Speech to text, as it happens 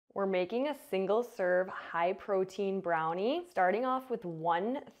We're making a single serve high protein brownie, starting off with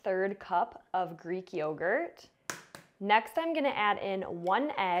 1/3 cup of Greek yogurt. Next, I'm gonna add in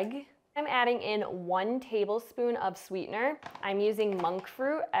 1 egg. I'm adding in 1 tablespoon of sweetener. I'm using monk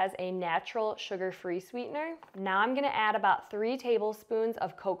fruit as a natural sugar-free sweetener. Now I'm gonna add about 3 tablespoons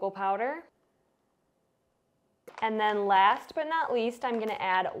of cocoa powder. And then last but not least, I'm gonna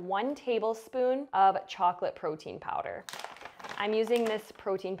add 1 tablespoon of chocolate protein powder. I'm using this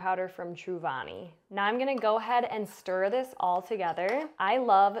protein powder from Brownie. Now I'm gonna go ahead and stir this all together. I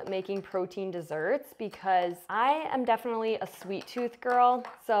love making protein desserts because I am definitely a sweet tooth girl,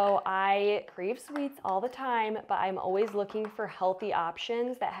 so I crave sweets all the time, but I'm always looking for healthy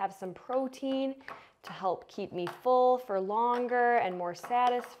options that have some protein to help keep me full for longer and more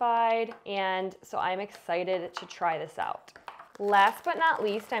satisfied, and so I'm excited to try this out. Last but not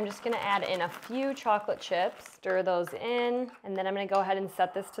least, I'm just gonna add in a few chocolate chips, stir those in, and then I'm gonna go ahead and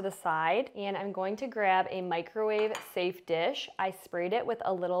set this to the side, and I'm going to grab a microwave safe dish. I sprayed it with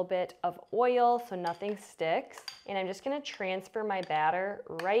a little bit of oil so nothing sticks, and I'm just gonna transfer my batter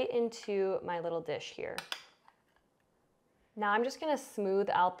right into my little dish here. Now I'm just gonna smooth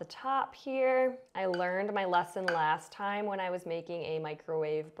out the top here. I learned my lesson last time when I was making a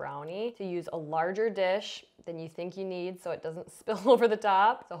microwave brownie to use a larger dish than you think you need so it doesn't spill over the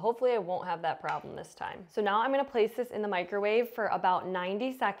top. So hopefully I won't have that problem this time. So now I'm gonna place this in the microwave for about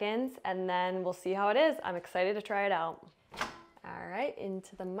 90 seconds and then we'll see how it is. I'm excited to try it out. All right,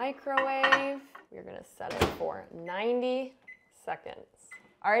 into the microwave. We're gonna set it for 90 seconds.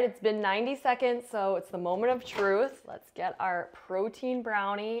 All right, it's been 90 seconds, so it's the moment of truth. Let's get our protein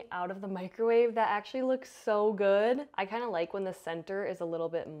brownie out of the microwave. That actually looks so good. I kind of like when the center is a little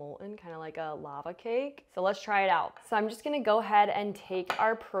bit molten, kind of like a lava cake. So let's try it out. So I'm just gonna go ahead and take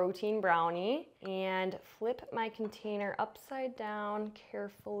our protein brownie and flip my container upside down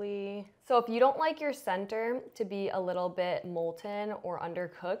carefully. So if you don't like your center to be a little bit molten or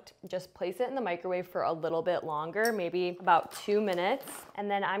undercooked, just place it in the microwave for a little bit longer, maybe about 2 minutes. And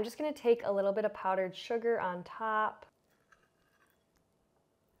then I'm just gonna take a little bit of powdered sugar on top.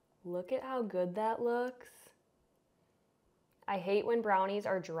 Look at how good that looks. I hate when brownies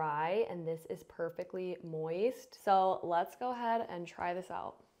are dry, and this is perfectly moist. So let's go ahead and try this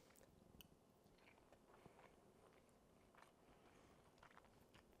out.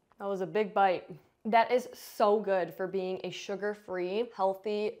 That was a big bite. That is so good for being a sugar-free,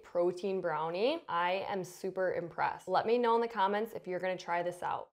 healthy protein brownie. I am super impressed. Let me know in the comments if you're gonna try this out.